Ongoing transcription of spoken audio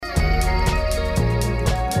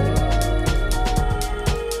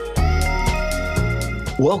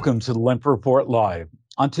Welcome to the Lempert Report Live.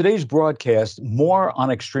 On today's broadcast, more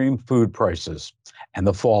on extreme food prices and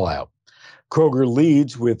the fallout. Kroger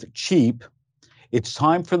leads with cheap. It's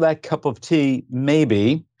time for that cup of tea,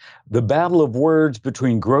 maybe. The battle of words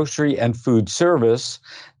between grocery and food service,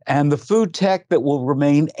 and the food tech that will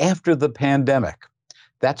remain after the pandemic.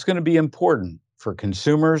 That's going to be important for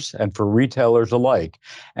consumers and for retailers alike.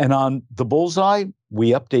 And on the Bullseye,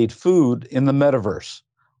 we update food in the Metaverse.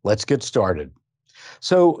 Let's get started.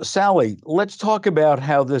 So, Sally, let's talk about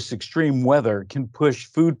how this extreme weather can push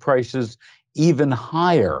food prices even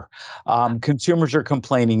higher. Consumers are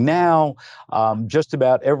complaining now, just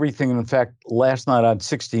about everything. In fact, last night on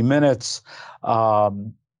 60 Minutes, they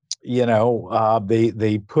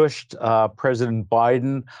pushed President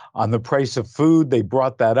Biden on the price of food. They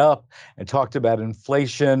brought that up and talked about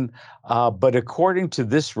inflation. But according to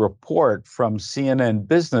this report from CNN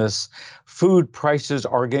Business, food prices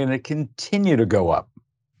are going to continue to go up.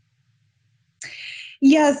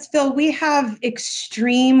 Yes, Phil, we have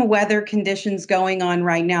extreme weather conditions going on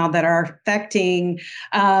right now that are affecting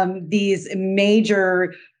these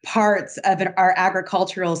major parts of our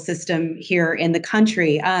agricultural system here in the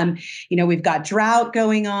country. We've got drought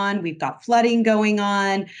going on, we've got flooding going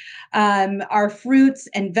on. Our fruits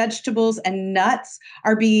and vegetables and nuts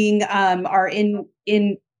are in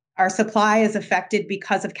our supply is affected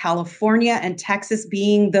because of California and Texas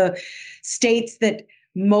being the states that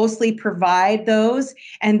mostly provide those,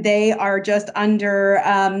 and they are just under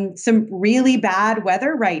some really bad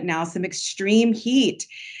weather right now, some extreme heat,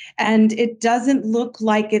 and it doesn't look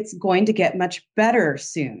like it's going to get much better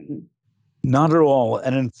soon. Not at all.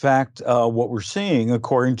 And in fact, what we're seeing,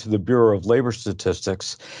 according to the Bureau of Labor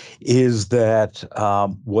Statistics, is that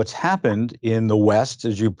what's happened in the West,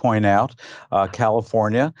 as you point out,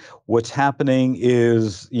 California, what's happening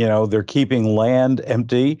is, they're keeping land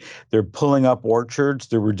empty. They're pulling up orchards.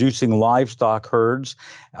 They're reducing livestock herds,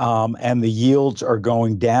 and the yields are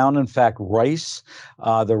going down. In fact,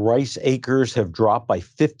 the rice acres have dropped by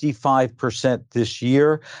 55% this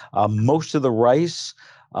year. Most of the rice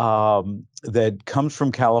that comes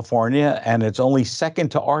from California, and it's only second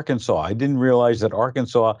to Arkansas. I didn't realize that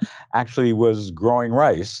Arkansas actually was growing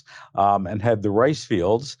rice and had the rice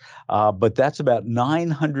fields, but that's about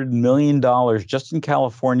 $900 million just in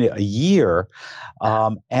California a year.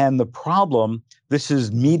 And the problem, this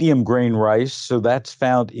is medium grain rice, so that's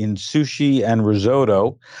found in sushi and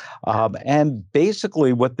risotto. And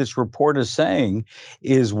basically what this report is saying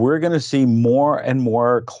is we're going to see more and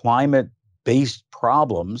more climate-based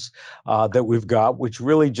problems that we've got, which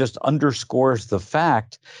really just underscores the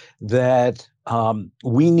fact that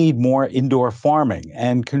we need more indoor farming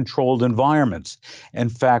and controlled environments. In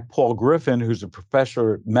fact, Paul Griffin, who's a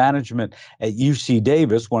professor of management at UC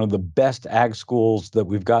Davis, one of the best ag schools that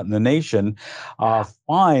we've got in the nation,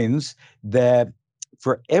 finds that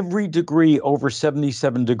for every degree over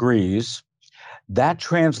 77 degrees, that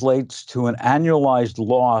translates to an annualized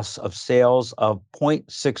loss of sales of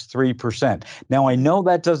 0.63%. Now, I know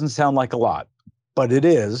that doesn't sound like a lot, but it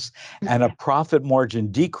is, and a profit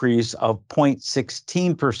margin decrease of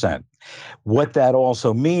 0.16%. What that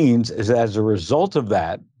also means is as a result of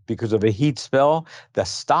that, because of a heat spell, the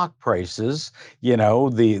stock prices,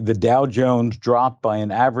 the Dow Jones dropped by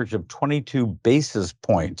an average of 22 basis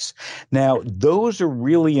points. Now, those are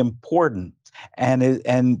really important.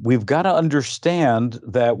 And we've got to understand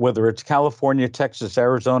that whether it's California, Texas,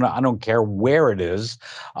 Arizona, I don't care where it is,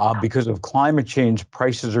 because of climate change,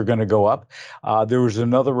 prices are going to go up. There was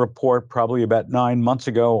another report probably about 9 months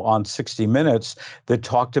ago on 60 Minutes that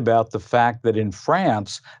talked about the fact that in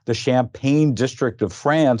France, the Champagne district of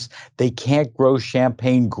France, they can't grow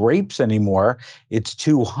champagne grapes anymore. It's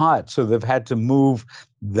too hot. So they've had to move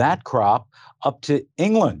that crop up to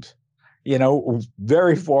England,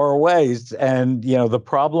 very far away. And, the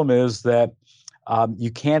problem is that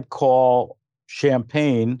you can't call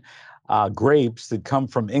champagne grapes that come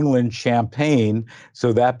from England champagne.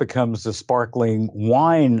 So that becomes a sparkling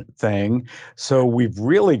wine thing. So we've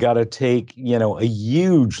really got to take, a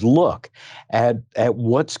huge look at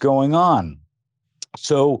what's going on.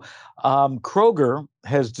 So Kroger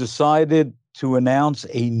has decided to announce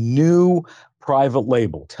a new private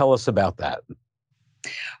label. Tell us about that.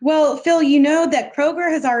 Well, Phil, you know that Kroger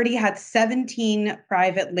has already had 17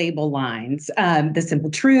 private label lines. The Simple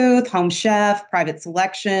Truth, Home Chef, Private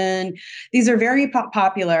Selection. These are very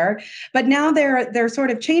popular, but now they're sort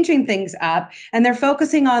of changing things up, and they're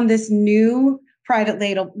focusing on this new private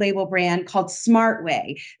label brand called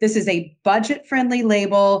Smartway. This is a budget-friendly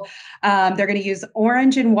label. They're going to use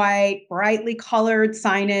orange and white, brightly colored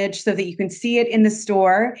signage so that you can see it in the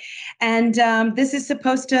store. And this is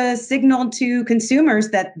supposed to signal to consumers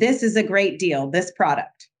that this is a great deal, this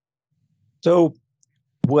product. So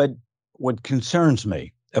what concerns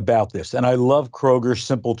me about this, and I love Kroger's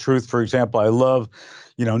Simple Truth, for example. I love,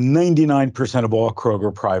 99% of all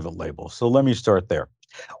Kroger private labels. So let me start there.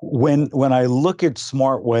 When I look at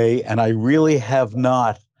Smartway, and I really have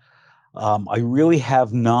not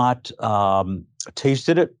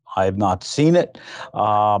tasted it. I have not seen it.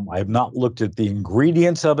 I have not looked at the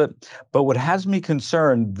ingredients of it. But what has me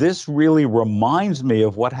concerned, this really reminds me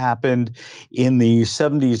of what happened in the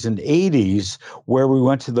 70s and 80s, where we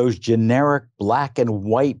went to those generic black and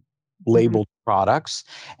white labeled products,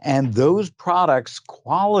 and those products'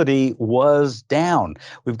 quality was down.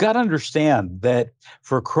 We've got to understand that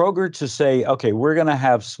for Kroger to say, okay, we're going to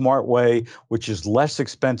have Smartway, which is less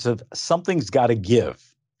expensive, something's got to give.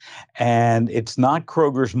 And it's not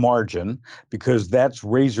Kroger's margin because that's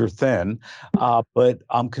razor thin, but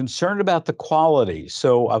I'm concerned about the quality.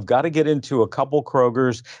 So I've got to get into a couple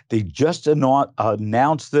Krogers. They just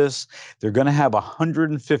announced this. They're going to have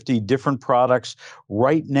 150 different products.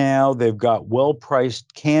 Right now, they've got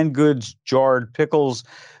well-priced canned goods, jarred pickles,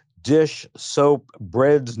 dish, soap,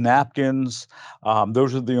 breads, napkins.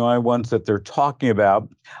 Those are the only ones that they're talking about.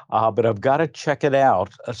 But I've got to check it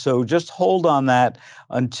out. So just hold on that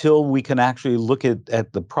until we can actually look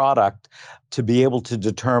at the product to be able to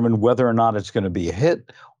determine whether or not it's going to be a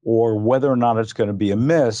hit or whether or not it's going to be a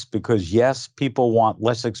miss. Because yes, people want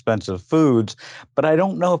less expensive foods, but I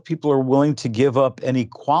don't know if people are willing to give up any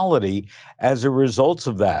quality as a result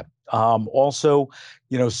of that. Also,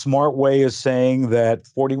 Smartway is saying that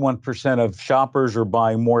 41% of shoppers are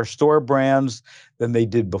buying more store brands than they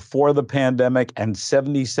did before the pandemic, and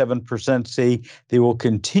 77% say they will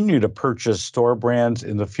continue to purchase store brands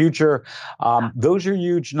in the future. Those are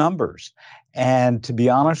huge numbers. And to be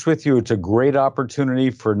honest with you, it's a great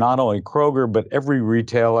opportunity for not only Kroger, but every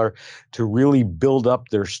retailer to really build up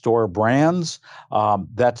their store brands.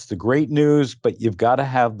 That's the great news, but you've got to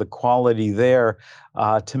have the quality there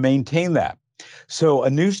to maintain that. So a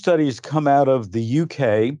new study has come out of the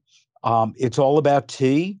UK. It's all about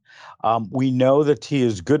tea. We know that tea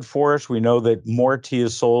is good for us. We know that more tea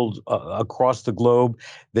is sold across the globe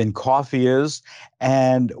than coffee is.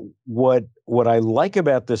 And what I like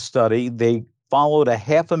about this study, they followed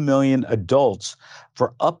 500,000 adults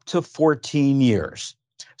for up to 14 years.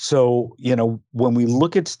 So, when we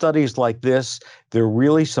look at studies like this, there are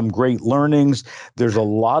really some great learnings. There's a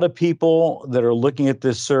lot of people that are looking at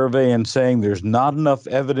this survey and saying there's not enough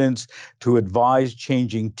evidence to advise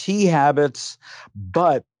changing tea habits,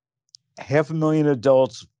 but 500,000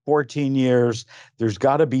 adults, 14 years, there's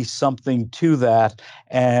got to be something to that.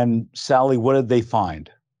 And Sally, what did they find?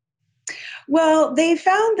 Well, they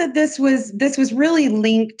found that this was really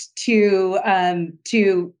linked to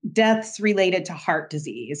deaths related to heart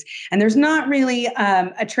disease, and there's not really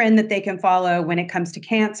a trend that they can follow when it comes to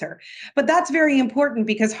cancer. But that's very important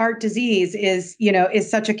because heart disease is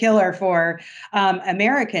such a killer for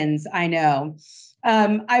Americans. I know.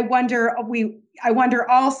 I wonder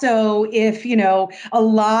also if, a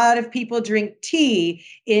lot of people drink tea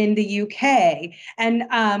in the UK and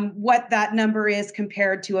what that number is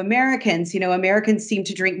compared to Americans. Americans seem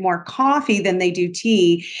to drink more coffee than they do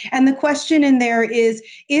tea. And the question in there is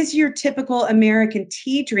your typical American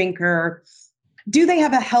tea drinker, do they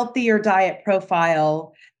have a healthier diet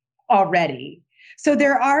profile already? So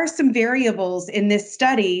there are some variables in this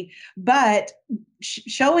study, but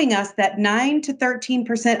showing us that 9 to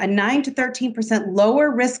 13%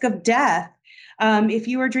 lower risk of death if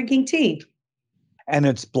you are drinking tea. And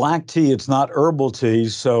it's black tea, it's not herbal tea.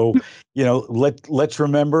 So, let's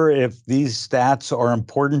remember, if these stats are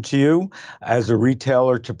important to you as a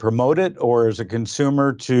retailer to promote it or as a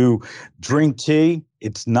consumer to drink tea,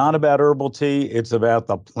 it's not about herbal tea. It's about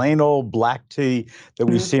the plain old black tea that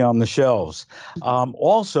we see on the shelves.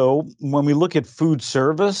 Also, when we look at food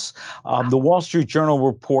service, the Wall Street Journal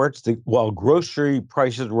reports that while grocery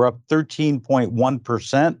prices were up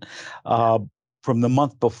 13.1%, from the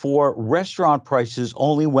month before, restaurant prices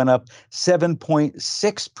only went up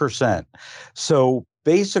 7.6%. So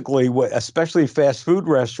basically, especially fast food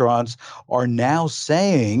restaurants are now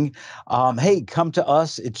saying, hey, come to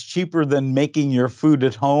us. It's cheaper than making your food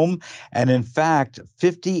at home. And in fact,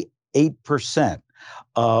 58%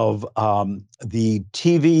 of the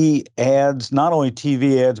TV ads, not only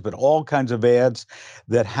TV ads, but all kinds of ads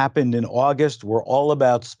that happened in August were all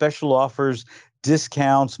about special offers,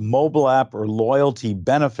 discounts, mobile app, or loyalty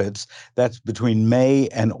benefits. That's between May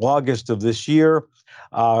and August of this year.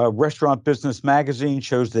 Restaurant Business Magazine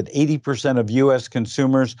shows that 80% of U.S.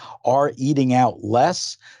 consumers are eating out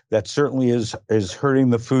less. That certainly is hurting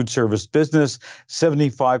the food service business.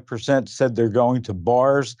 75% said they're going to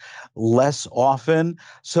bars less often.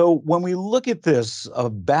 So when we look at this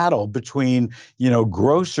battle between,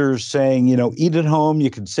 grocers saying, eat at home, you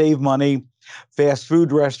can save money, fast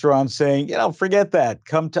food restaurants saying, forget that,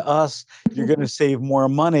 come to us, you're going to save more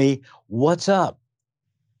money. What's up?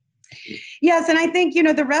 Yes, and I think,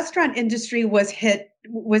 the restaurant industry was hit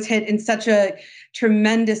in such a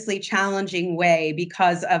tremendously challenging way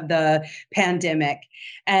because of the pandemic.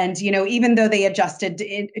 And, even though they adjusted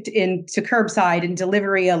into curbside and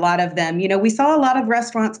delivery, a lot of them, we saw a lot of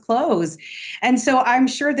restaurants close. And so I'm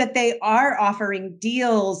sure that they are offering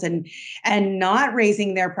deals and not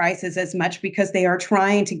raising their prices as much because they are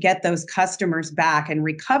trying to get those customers back and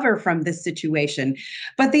recover from this situation.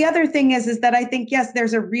 But the other thing is that I think, yes,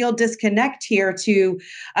 there's a real disconnect here to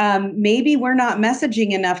maybe we're not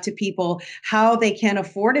messaging enough to people how they can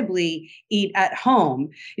affordably eat at home.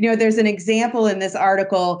 There's an example in this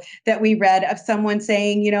article that we read of someone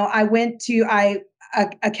saying, I went to a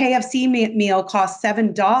KFC meal cost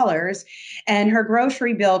 $7, and her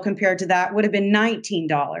grocery bill compared to that would have been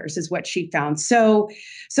 $19 is what she found. So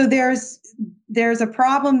there's a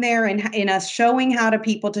problem there in us showing how to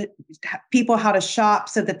people how to shop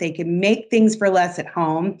so that they can make things for less at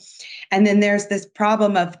home. And then there's this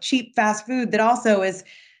problem of cheap fast food that also is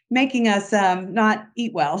making us not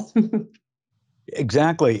eat well.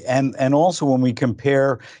 Exactly. And also when we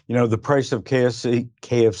compare, the price of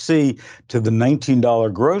KFC to the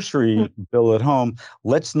 $19 grocery bill at home,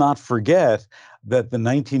 let's not forget that the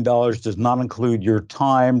 $19 does not include your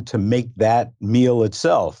time to make that meal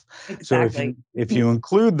itself. Exactly. So if you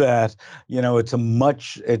include that, it's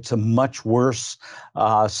a much worse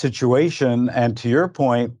situation. And to your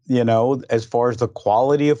point, as far as the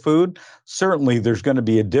quality of food, certainly there's going to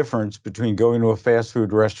be a difference between going to a fast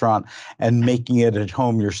food restaurant and making it at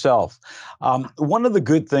home yourself. One of the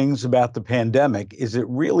good things about the pandemic is it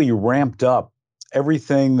really ramped up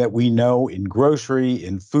everything that we know in grocery,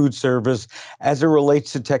 in food service, as it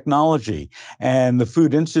relates to technology. And the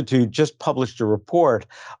Food Institute just published a report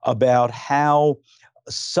about how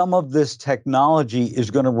some of this technology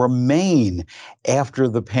is going to remain after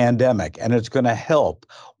the pandemic, and it's going to help.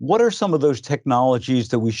 What are some of those technologies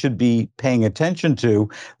that we should be paying attention to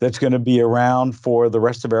that's going to be around for the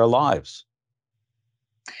rest of our lives?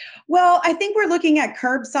 Well, I think we're looking at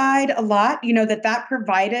curbside a lot, that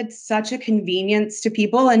provided such a convenience to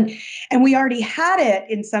people. And we already had it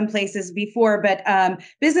in some places before, but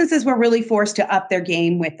businesses were really forced to up their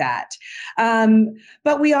game with that.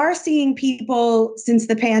 But we are seeing people, since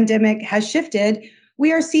the pandemic has shifted,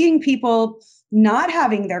 we are seeing people not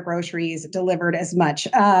having their groceries delivered as much.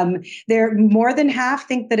 They're more than half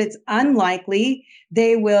think that it's unlikely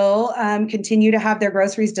they will continue to have their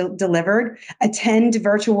groceries delivered, attend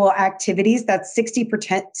virtual activities. That's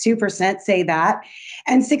 62% say that.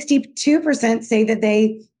 And 62% say that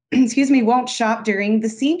they, won't shop during the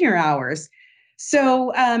senior hours.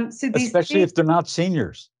 So these especially if they're not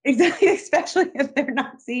seniors. Exactly, especially if they're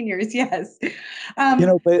not seniors. Yes.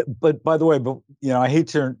 But by the way, I hate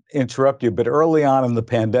to interrupt you, but early on in the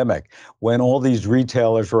pandemic, when all these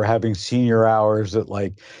retailers were having senior hours at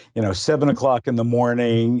 7:00 in the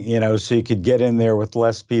morning, so you could get in there with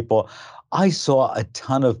less people, I saw a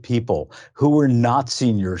ton of people who were not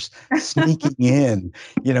seniors sneaking in,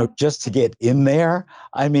 just to get in there.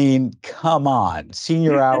 I mean, come on,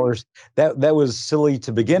 senior hours, that was silly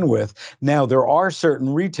to begin with. Now, there are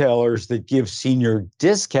certain retailers that give senior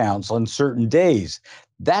discounts on certain days.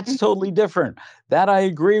 That's totally different. That I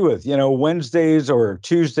agree with. Wednesdays or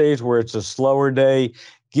Tuesdays where it's a slower day,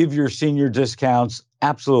 give your senior discounts.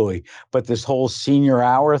 Absolutely. But this whole senior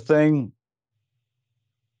hour thing,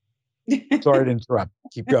 sorry to interrupt.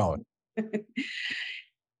 Keep going.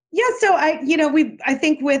 Yeah, so I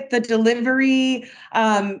think with the delivery,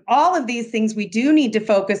 all of these things, we do need to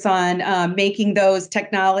focus on keeping those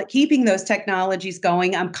technologies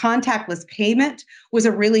going. Contactless payment was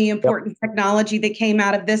a really important technology that came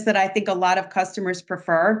out of this that I think a lot of customers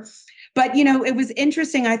prefer. But, it was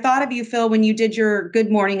interesting. I thought of you, Phil, when you did your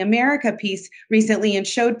Good Morning America piece recently and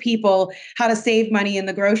showed people how to save money in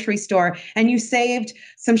the grocery store. And you saved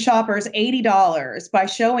some shoppers $80 by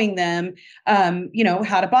showing them,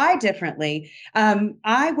 how to buy differently.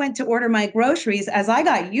 I went to order my groceries as I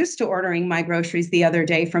got used to ordering my groceries the other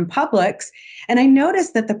day from Publix. And I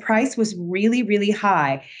noticed that the price was really, really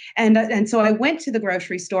high. And so I went to the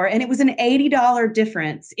grocery store, and it was an $80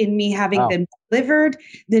 difference in me having Wow. them delivered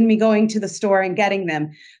than me going to the store and getting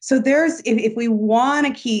them. So if we want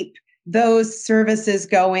to keep those services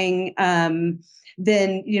going,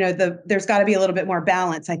 then there's got to be a little bit more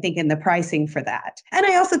balance, I think, in the pricing for that. And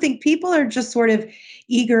I also think people are just sort of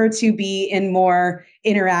eager to be in more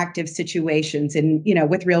interactive situations and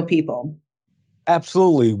with real people.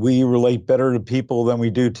 Absolutely. We relate better to people than we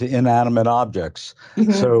do to inanimate objects.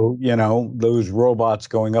 Mm-hmm. So, those robots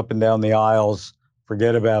going up and down the aisles,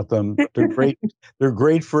 forget about them. They're great. They're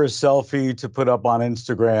great for a selfie to put up on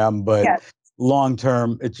Instagram, but Yes. long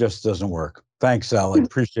term, it just doesn't work. Thanks, Sally.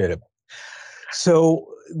 Appreciate it. So,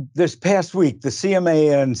 this past week, the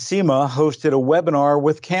CMA and SEMA hosted a webinar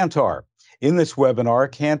with Kantar. In this webinar,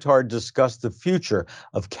 Kantar discussed the future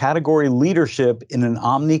of category leadership in an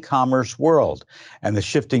omni-commerce world and the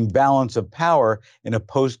shifting balance of power in a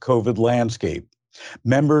post-COVID landscape.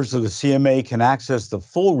 Members of the CMA can access the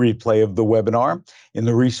full replay of the webinar in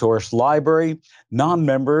the resource library.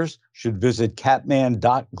 Non-members should visit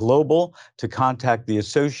catman.global to contact the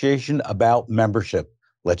association about membership.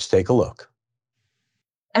 Let's take a look.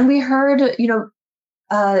 And we heard,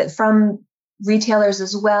 from retailers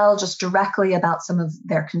as well, just directly about some of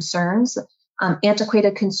their concerns.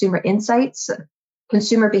 Antiquated consumer insights.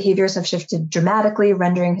 Consumer behaviors have shifted dramatically,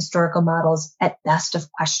 rendering historical models at best of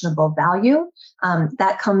questionable value.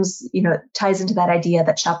 That ties into that idea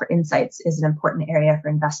that shopper insights is an important area for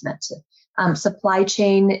investment. Supply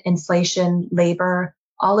chain, inflation, labor,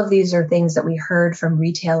 all of these are things that we heard from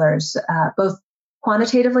retailers, both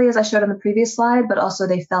quantitatively, as I showed on the previous slide, but also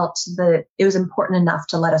they felt that it was important enough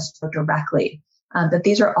to let us know directly that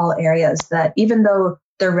these are all areas that, even though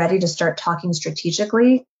they're ready to start talking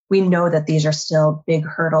strategically, we know that these are still big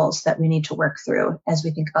hurdles that we need to work through as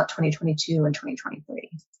we think about 2022 and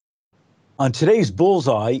 2023. On today's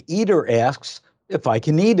Bullseye, Eater asks if I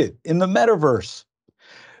can eat it in the metaverse.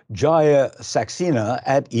 Jaya Saxena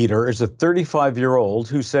at Eater is a 35-year-old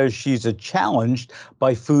who says she's challenged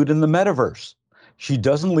by food in the metaverse. She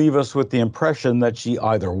doesn't leave us with the impression that she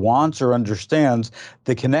either wants or understands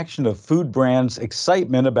the connection of food brands'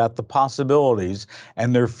 excitement about the possibilities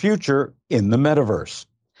and their future in the metaverse.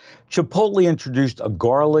 Chipotle introduced a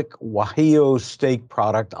garlic guajillo steak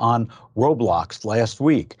product on Roblox last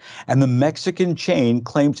week, and the Mexican chain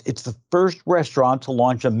claims it's the first restaurant to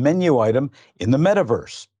launch a menu item in the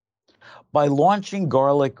metaverse. By launching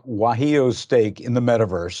garlic guajillo steak in the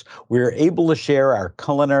metaverse, we are able to share our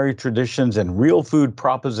culinary traditions and real food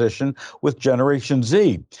proposition with Generation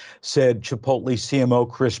Z, said Chipotle CMO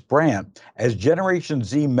Chris Brandt. As Generation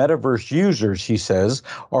Z metaverse users, he says,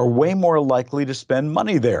 are way more likely to spend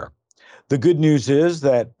money there. The good news is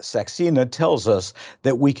that Saxena tells us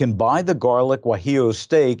that we can buy the garlic guajillo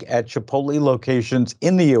steak at Chipotle locations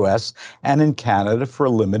in the U.S. and in Canada for a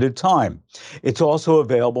limited time. It's also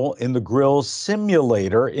available in the grill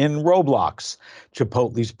simulator in Roblox.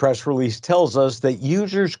 Chipotle's press release tells us that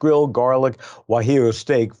users grill garlic guajillo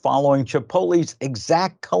steak following Chipotle's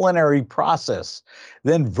exact culinary process,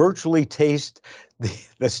 then virtually taste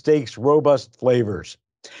the steak's robust flavors.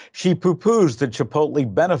 She poo-poos the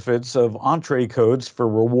Chipotle benefits of entree codes for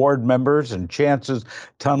reward members and chances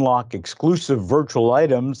to unlock exclusive virtual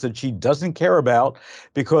items that she doesn't care about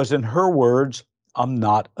because, in her words, I'm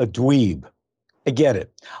not a dweeb. I get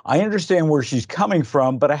it. I understand where she's coming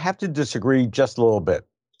from, but I have to disagree just a little bit.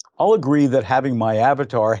 I'll agree that having my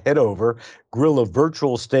avatar head over, grill a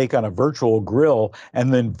virtual steak on a virtual grill,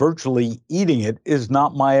 and then virtually eating it is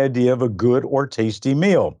not my idea of a good or tasty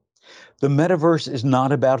meal. The metaverse is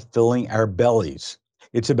not about filling our bellies.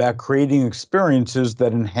 It's about creating experiences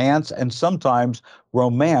that enhance and sometimes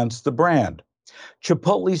romance the brand.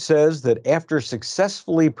 Chipotle says that after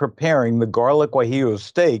successfully preparing the garlic guajillo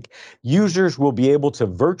steak, users will be able to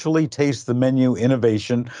virtually taste the menu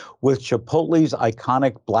innovation with Chipotle's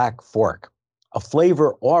iconic black fork, a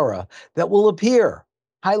flavor aura that will appear,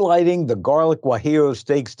 highlighting the garlic guajillo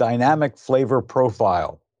steak's dynamic flavor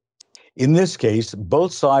profile. In this case,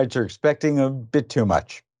 both sides are expecting a bit too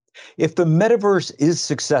much. If the metaverse is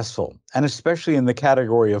successful, and especially in the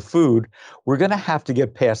category of food, we're going to have to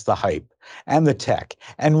get past the hype and the tech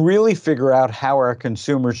and really figure out how our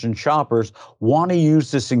consumers and shoppers want to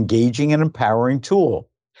use this engaging and empowering tool.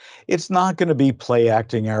 It's not going to be play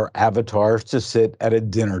acting our avatars to sit at a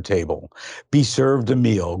dinner table, be served a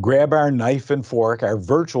meal, grab our knife and fork, our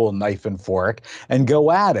virtual knife and fork, and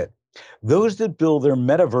go at it. Those that build their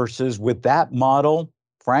metaverses with that model,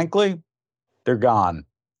 frankly, they're gone.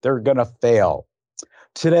 They're going to fail.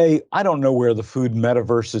 Today, I don't know where the food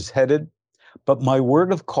metaverse is headed, but my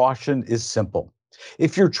word of caution is simple.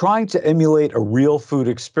 If you're trying to emulate a real food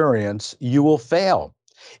experience, you will fail.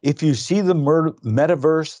 If you see the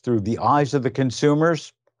metaverse through the eyes of the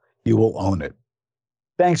consumers, you will own it.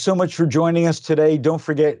 Thanks so much for joining us today. Don't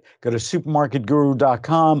forget, go to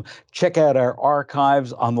supermarketguru.com, check out our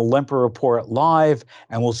archives on the Lempert Report Live,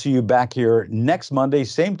 and we'll see you back here next Monday,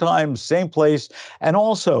 same time, same place. And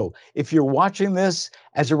also, if you're watching this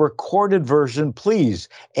as a recorded version, please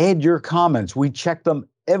add your comments. We check them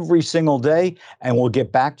every single day, and we'll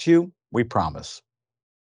get back to you, we promise.